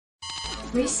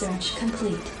Research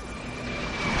complete.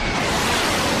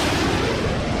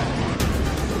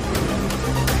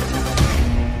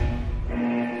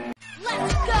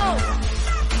 Let's go!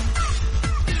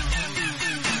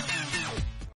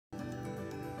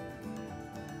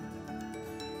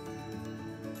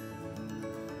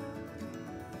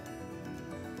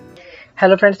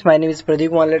 Hello friends, my name is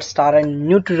Pradeep. Let's start a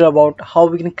new tutorial about how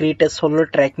we can create a solar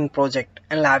tracking project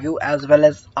in LabVIEW as well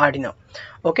as Arduino.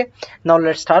 Okay, now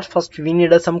let's start. First we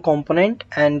need some component,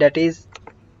 and that is,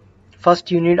 first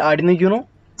you need Arduino UNO.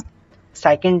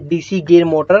 Second, DC gear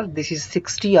motor. This is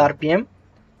 60 RPM.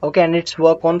 Okay, and it's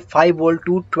work on 5 volt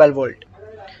to 12 volt.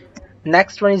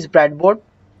 Next one is breadboard.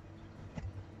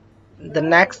 The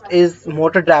next is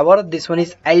motor driver. This one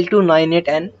is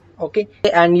L298N. Okay,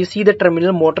 and you see the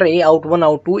terminal motor A, out 1,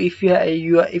 out 2. If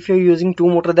you're using two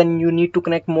motor, then you need to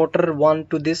connect motor 1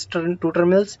 to this two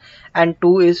terminals and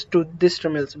 2 is to this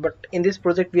terminals. But in this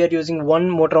project we are using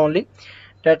one motor only,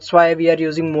 that's why we are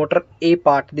using motor A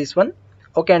part, this one.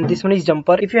 Okay, and this one is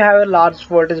jumper. If you have a large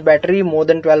voltage battery more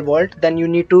than 12 volt, then you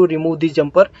need to remove this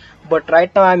jumper, but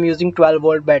right now I'm using 12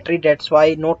 volt battery, that's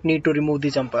why not need to remove the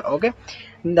jumper. Okay,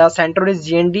 the center is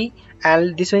GND,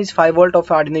 and this one is 5 volt of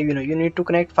Arduino UNO. You need to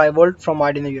connect 5 volt from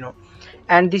Arduino UNO.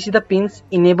 And this is the pins.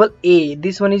 Enable A,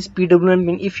 this one is PWM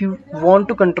pin. If you want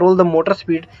to control the motor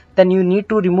speed, then you need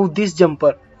to remove this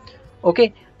jumper.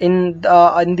 Okay, in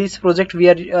this project we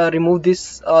are remove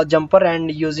this jumper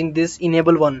and using this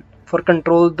enable one for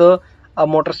control the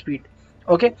motor speed.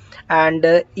 Okay,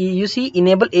 and you see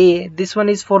enable A, this one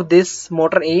is for this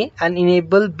motor A, and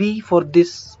enable B for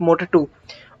this motor 2.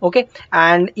 Okay,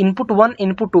 and input 1,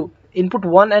 input 2, input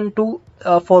 1 and 2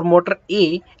 for motor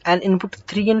A, and input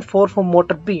 3 and 4 for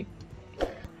motor B.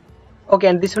 Okay,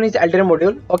 and this one is LDR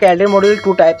module. Okay, LDR module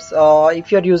two types.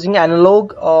 If you are using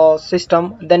analog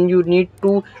system, then you need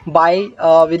to buy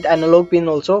with analog pin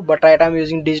also, but right I'm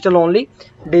using digital only,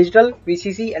 digital,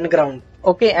 VCC and ground.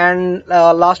 Okay, and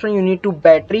last one you need to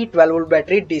battery, 12 volt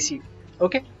battery, DC.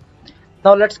 Okay,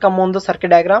 now let's come on the circuit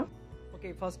diagram.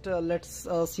 Okay, first let's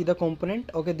see the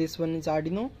component. Okay, this one is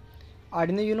Arduino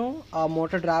UNO,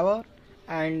 motor driver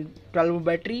and 12 volt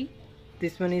battery.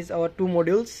 This one is our two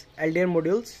modules, LDR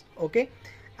modules. Okay,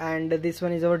 and this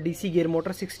one is our DC gear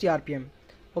motor, 60 RPM.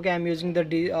 Okay, I'm using the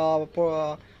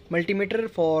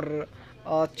multimeter for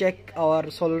check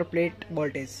our solar plate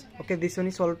voltage. Okay, this one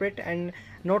is solar plate and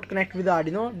not connect with the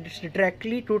Arduino,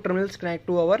 directly two terminals connect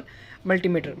to our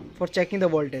multimeter for checking the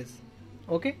voltage.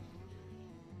 Okay,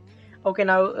 okay,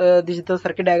 now this is the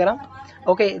circuit diagram.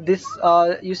 Okay, this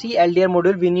you see LDR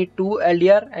module, we need two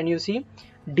LDR, and you see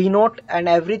denote, and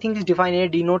everything is defined here.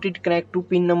 Denote it connect to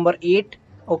pin number 8.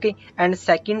 Okay, and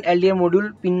second LDR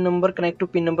module pin number connect to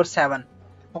pin number 7.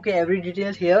 Okay, every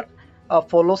details here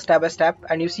follow step by step.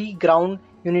 And you see ground,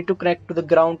 you need to connect to the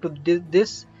ground to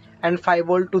this, and 5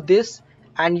 volt to this,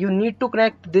 and you need to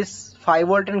connect this 5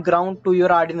 volt and ground to your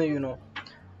Arduino UNO.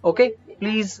 Okay,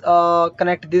 please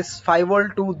connect this 5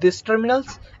 volt to this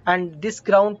terminals and this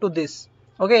ground to this.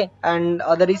 Okay, and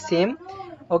other is same.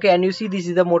 Okay, and you see this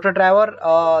is the motor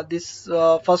driver. This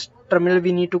first terminal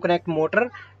we need to connect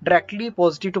motor directly,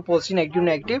 positive to positive, negative to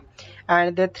negative,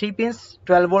 and the 3 pins.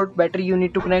 12 volt battery, you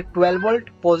need to connect 12 volt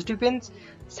positive pins.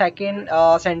 Second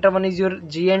center one is your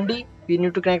GND, we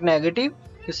need to connect negative,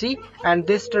 you see, and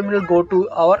this terminal go to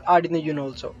our Arduino UNO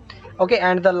also. Okay,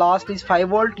 and the last is 5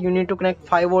 volt, you need to connect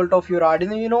 5 volt of your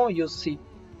Arduino UNO, you see.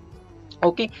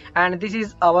 Okay, and this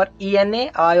is our ENA.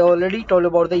 I already told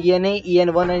about the ENA,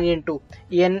 EN1 and EN2.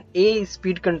 ENA is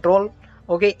speed control.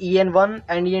 Okay, EN1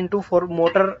 and EN2 for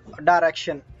motor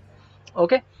direction.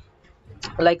 Okay,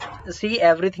 like see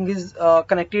everything is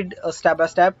connected step by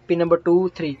step, pin number 2,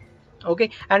 3.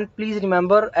 Okay, and please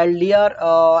remember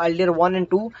LDR 1 and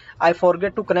 2, I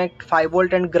forget to connect 5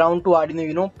 volt and ground to Arduino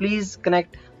UNO. Please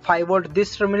connect 5 volt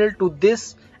this terminal to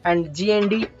this and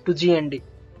GND to GND.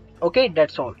 Okay,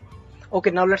 that's all. Okay,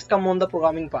 now let's come on the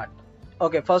programming part.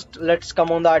 Okay, first let's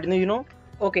come on the Arduino UNO.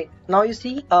 Okay, now you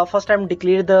see first I'm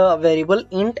declared the variable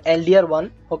int LDR1.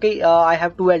 Okay, I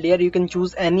have two LDR, you can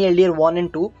choose any LDR 1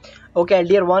 and 2. Okay,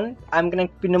 LDR1 I'm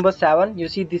connect pin number 7, you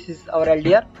see this is our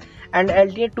LDR, and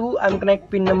LDR2 I'm connect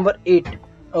pin number 8.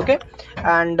 Okay,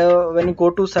 and when you go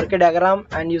to circuit diagram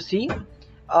and you see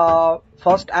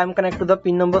first I'm connect to the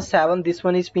pin number 7, this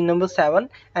one is pin number 7,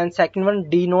 and second one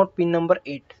denote pin number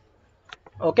 8.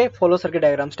 Okay, follow circuit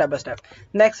diagram step by step.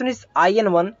 Next one is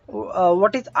IN1.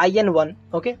 What is IN1?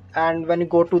 Okay, and when you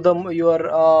go to the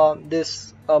your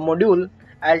this module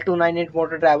L298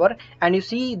 motor driver, and you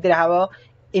see they have a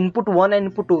input 1 and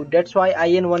input 2, that's why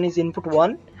IN1 is input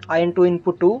 1, IN2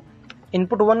 input 2.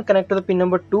 Input 1 connect to the pin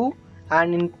number 2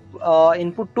 and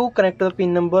input 2 connect to the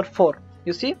pin number 4.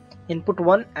 You see, input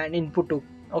 1 and input 2.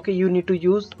 Okay, you need to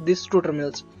use these two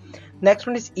terminals. Next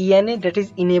one is ENA, that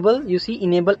is enable. You see,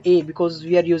 enable A, because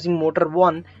we are using motor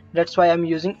 1, that's why I'm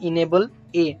using enable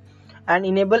A. And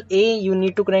enable A, you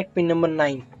need to connect pin number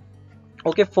 9.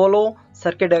 Okay, follow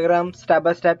circuit diagram step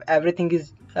by step, everything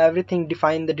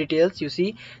define the details. You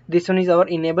see, this one is our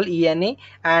enable ENA,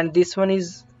 and this one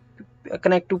is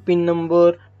connect to pin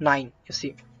number 9. You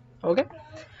see.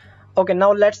 Okay,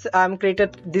 now let's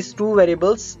created these two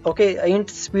variables. Okay, int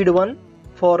speed 1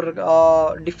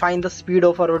 for define the speed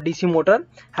of our DC motor,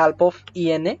 help of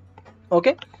ENA.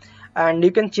 Okay, and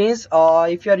you can change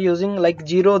if you are using like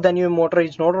 0, then your motor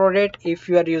is not rotate. If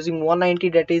you are using 190,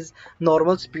 that is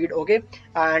normal speed. Okay,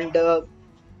 and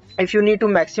if you need to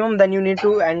maximum, then you need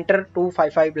to enter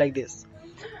 255 like this.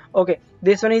 Okay,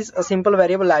 this one is a simple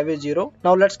variable LabVIEW 0.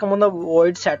 Now let's come on the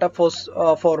void setup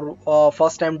for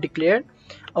first time declared.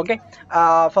 Okay,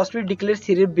 first we declare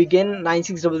serial begin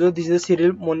 9600. This is a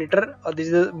serial monitor. This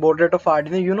is the baud rate of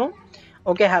Arduino UNO.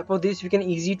 Okay, help of this we can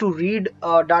easy to read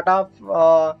data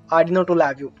Arduino to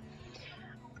LabVIEW.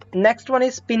 Next one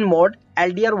is pin mode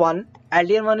LDR1.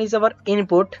 LDR1 is our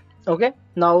input. Okay,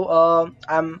 now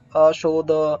I'm show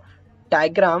the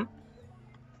diagram.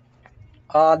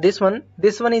 This one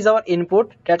is our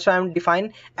input, that's why I'm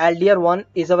define LDR1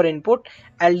 is our input.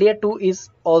 LDR2 is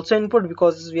also input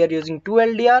because we are using 2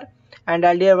 LDR, and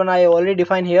LDR1 I already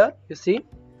defined here. You see.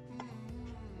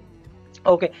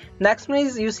 Okay, next one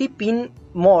is, you see, pin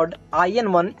mode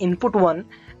IN1 input 1,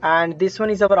 and this one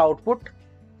is our output.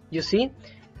 You see,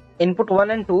 input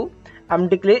 1 and 2, I'm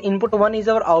declare input 1 is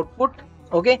our output.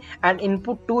 Okay, and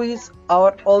input 2 is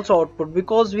our also output,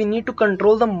 because we need to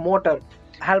control the motor,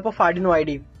 help of Arduino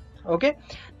ID. Okay,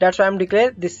 that's why I'm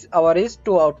declare this our is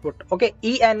 2 output. Okay,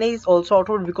 ENA is also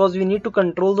output because we need to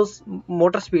control this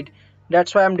motor speed,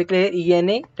 that's why I'm declare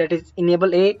ENA, that is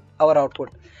enable A, our output.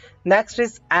 Next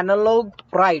is analog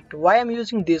write. Why I'm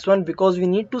using this one? Because we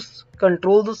need to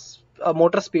control this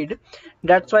motor speed,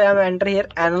 that's why I'm enter here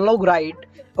analog write.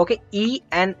 Okay,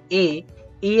 ENA.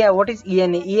 What is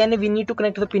ENA? ENA we need to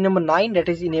connect to the pin number 9, that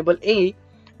is enable A.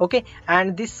 Okay,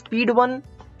 and this speed one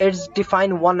is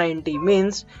defined 190,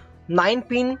 means 9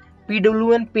 pin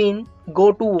PWM pin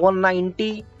go to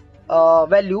 190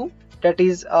 value, that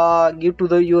is give to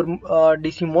the your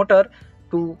DC motor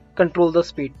to control the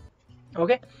speed.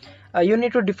 Okay, you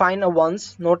need to define a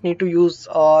once, not need to use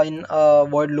in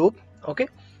void loop. Okay,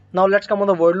 now let's come on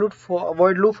the void loop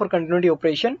for continuity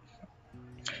operation.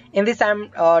 In this I'm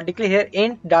declare here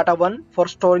int data1 for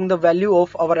storing the value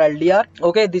of our LDR.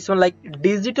 Okay, this one like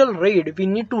digital read, we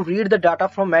need to read the data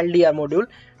from LDR module,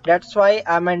 that's why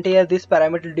I'm enter this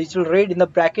parameter digital read. In the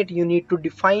bracket you need to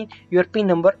define your pin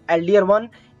number LDR1.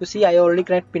 You see, I already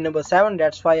connect pin number 7,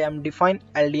 that's why I'm define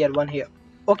LDR1 here.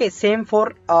 Okay, same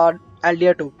for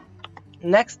LDR2.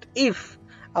 Next, if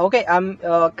okay, I'm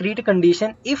create a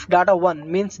condition if data1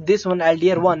 means this one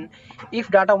LDR1, if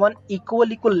data1 equal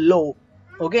low.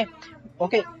 Okay,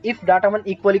 if data1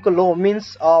 equal low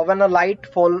means when a light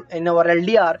fall in our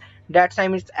LDR, that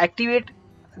time it's activate,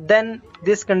 then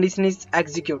this condition is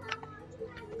execute.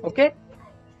 Okay,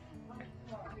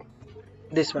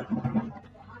 this one.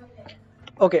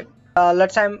 Okay,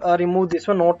 let's remove this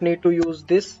one, not need to use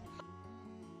this.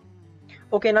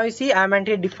 Okay, now you see I'm going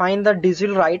to define the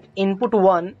digital write. Input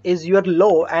 1 is your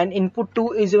low and input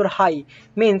 2 is your high.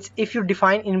 Means if you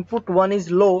define input 1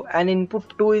 is low and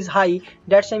input 2 is high,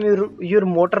 that time your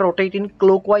motor rotate in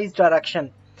clockwise direction.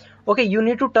 Okay, you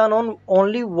need to turn on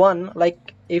only one,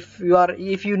 like if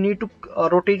you need to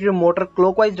rotate your motor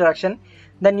clockwise direction,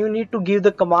 then you need to give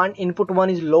the command input 1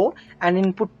 is low and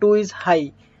input 2 is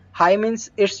high. High means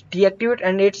it's deactivate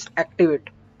and it's activate.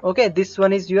 Okay, this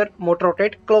one is your motor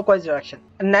rotate clockwise direction.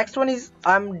 And next one is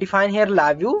I'm define here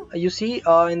LabVIEW. You see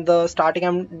in the starting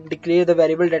I'm declare the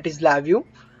variable that is LabVIEW.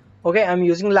 Okay, I'm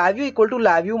using LabVIEW equal to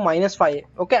LabVIEW -5.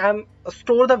 Okay, I'm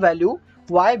store the value.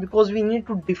 Why? Because we need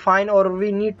to define or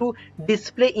we need to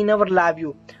display in our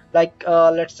LabVIEW. Like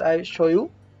let's show you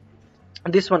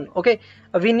this one. Okay,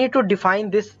 we need to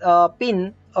define this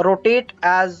pin rotate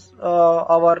as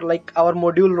our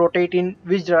module rotate in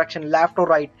which direction, left or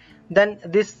right. Then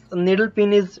this needle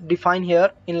pin is defined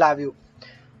here in LabVIEW.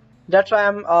 That's why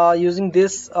I'm using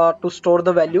this to store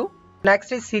the value.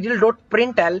 Next is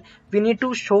serial.println. We need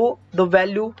to show the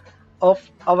value of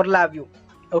our LabVIEW.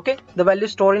 Okay, the value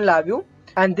stored in LabVIEW,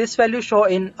 and this value show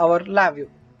in our LabVIEW.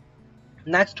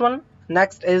 Next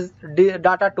is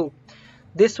data2.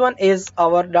 This one is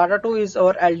our data2 is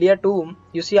our LDR2.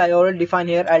 You see, I already defined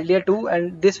here LDR2,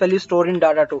 and this value stored in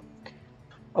data2.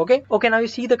 Okay, now you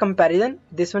see the comparison.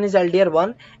 This one is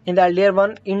LDR1. In the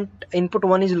LDR1, input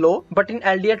 1 is low, but in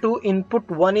LDR2 input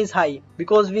 1 is high,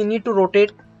 because we need to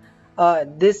rotate.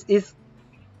 This is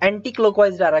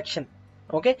anti-clockwise direction.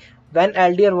 Okay, when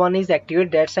LDR1 is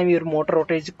activated, that time your motor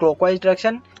rotates clockwise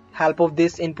direction, help of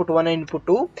this input 1 and input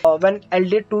 2. When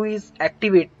LDR2 is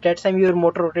activated, that time your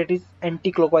motor rotates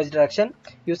anti-clockwise direction.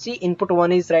 You see input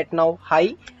 1 is right now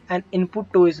high and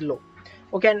input 2 is low.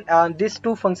 Okay, and these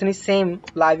two function is same,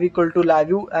 live equal to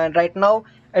LabVIEW, and right now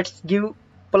it's give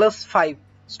 +5,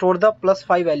 store the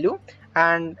 +5 value,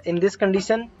 and in this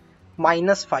condition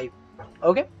 -5.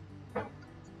 Okay,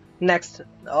 next,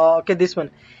 okay, this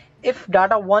one, if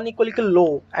data 1 equal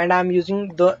low, and I'm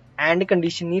using the AND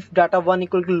condition, if data 1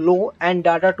 equal low and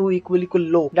data 2 equal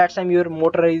low, that time your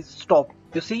motor is stopped.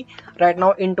 You see right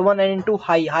now int 1 and int 2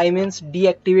 high means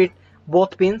deactivate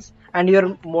both pins and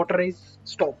your motor is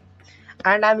stopped.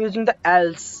 And I'm using the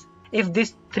else. If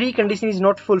this three condition is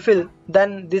not fulfilled,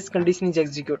 then this condition is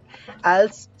execute.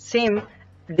 Else, same,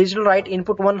 digital write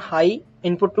input 1 high,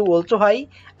 input 2 also high,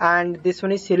 and this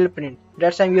one is serial print.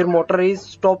 That time your motor is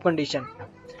stop condition.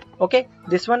 Okay,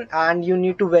 this one, and you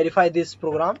need to verify this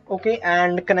program. Okay,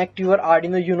 and connect your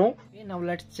Arduino Uno. Okay, now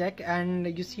let's check,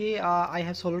 and you see I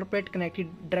have solar plate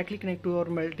directly connected to our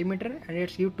multimeter, and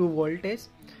it's give 2 voltage.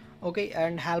 Okay,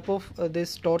 and help of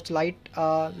this torch light,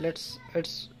 let's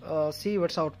see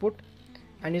what's output,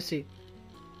 and you see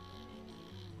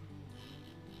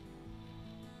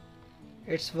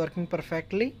it's working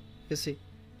perfectly. You see,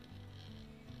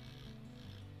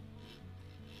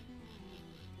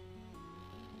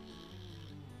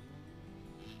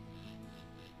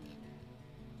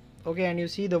 okay, and you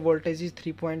see the voltage is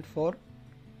 3.4.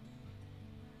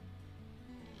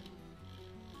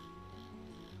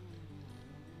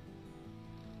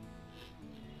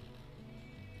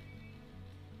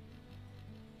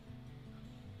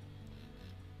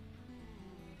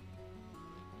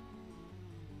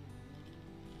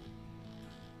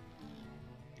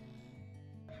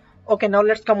 Okay, now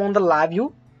let's come on the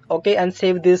LabVIEW. Okay, and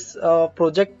save this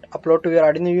project, upload to your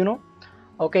Arduino Uno.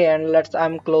 Okay, and let's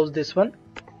close this one,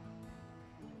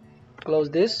 close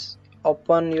this,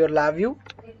 open your LabVIEW.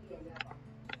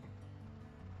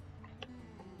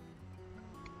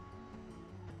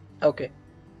 Okay,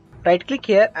 right click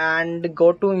here and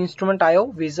go to instrument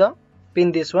IO visa,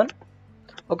 pin this one.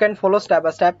 Okay, and follow step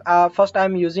by step. First I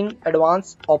am using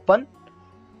advanced open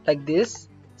like this,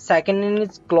 second one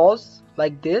is close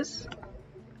like this,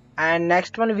 and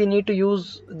next one we need to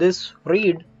use this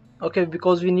read. Okay,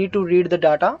 because we need to read the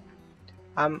data.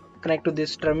 I'm connect to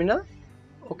this terminal.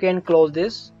 Okay, and close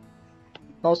this.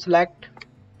 Now select,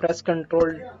 press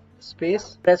Ctrl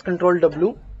space, press Ctrl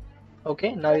W.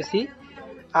 Okay, now you see,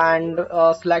 and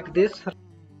select this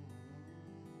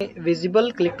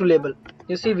visible, click to label.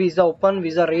 You see visa open,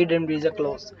 visa read, and visa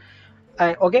close.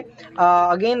 Okay,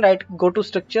 again go to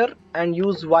structure and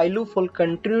use while loop for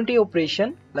continuity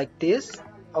operation like this.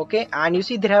 Okay, and you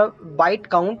see there have byte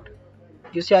count.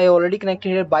 You see I already connected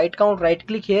here byte count. Right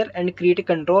click here and create a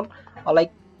control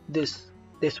like this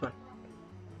one.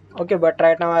 Okay, but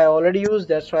right now I already used,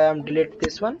 that's why I'm delete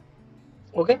this one.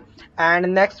 Okay,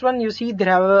 and next one, you see there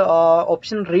have a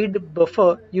option read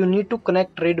buffer. You need to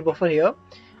connect read buffer here.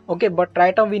 Okay, but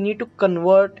right now we need to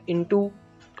convert into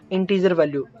integer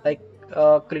value, like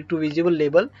click to visible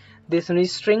label. This one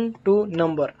is string to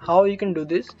number. How you can do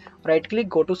this? Right click,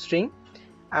 go to string,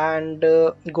 and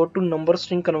go to number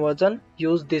string conversion.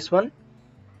 Use this one,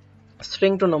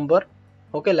 string to number.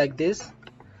 Okay, like this.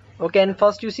 Okay, and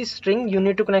first you see string, you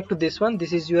need to connect to this one.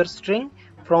 This is your string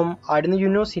from Arduino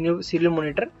Uno serial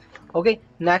monitor. Okay,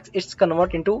 next it's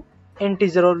convert into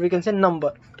integer, or we can say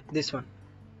number, this one.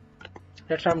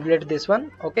 Let's delete this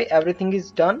one. Okay, everything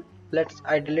is done.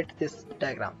 I delete this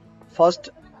diagram. First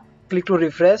click to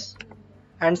refresh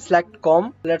and select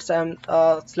COM. Let's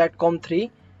select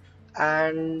COM3,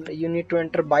 and you need to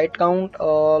enter byte count.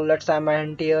 Let's I'm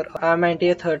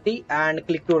enter 30 and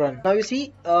click to run. Now you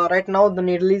see right now the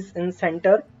needle is in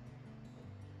center.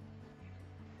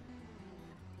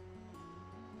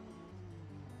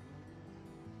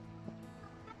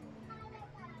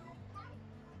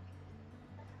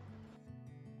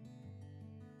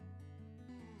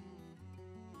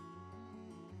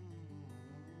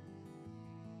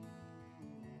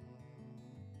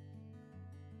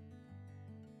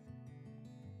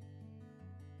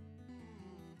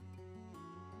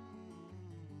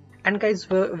 And guys,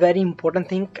 very important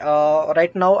thing,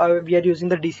 right now we are using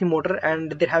the DC motor,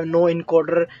 and they have no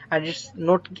encoder, and it's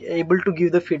not able to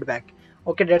give the feedback.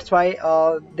 Okay, that's why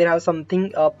there have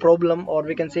something problem, or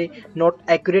we can say not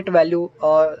accurate value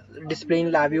display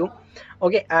in LabVIEW.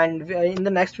 Okay, and in the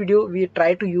next video we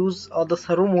try to use the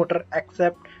servo motor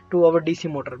except to our DC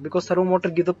motor, because servo motor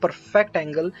gives a perfect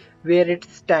angle where it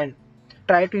stand.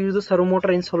 Try to use the servo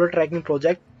motor in solar tracking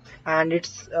project, and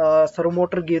its servo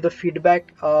motor give the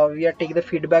feedback. We are take the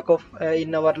feedback of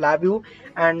in our LabVIEW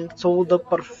and so the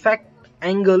perfect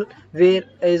angle where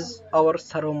is our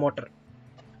servo motor.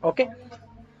 Okay,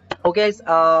 okay guys,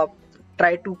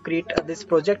 try to create this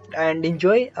project and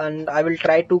enjoy, and I will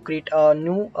try to create a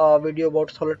new video about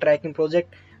solar tracking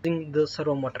project using the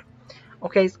servo motor.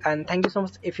 Okay guys, and thank you so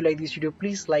much. If you like this video,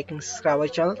 please like and subscribe our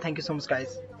channel. Thank you so much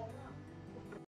guys.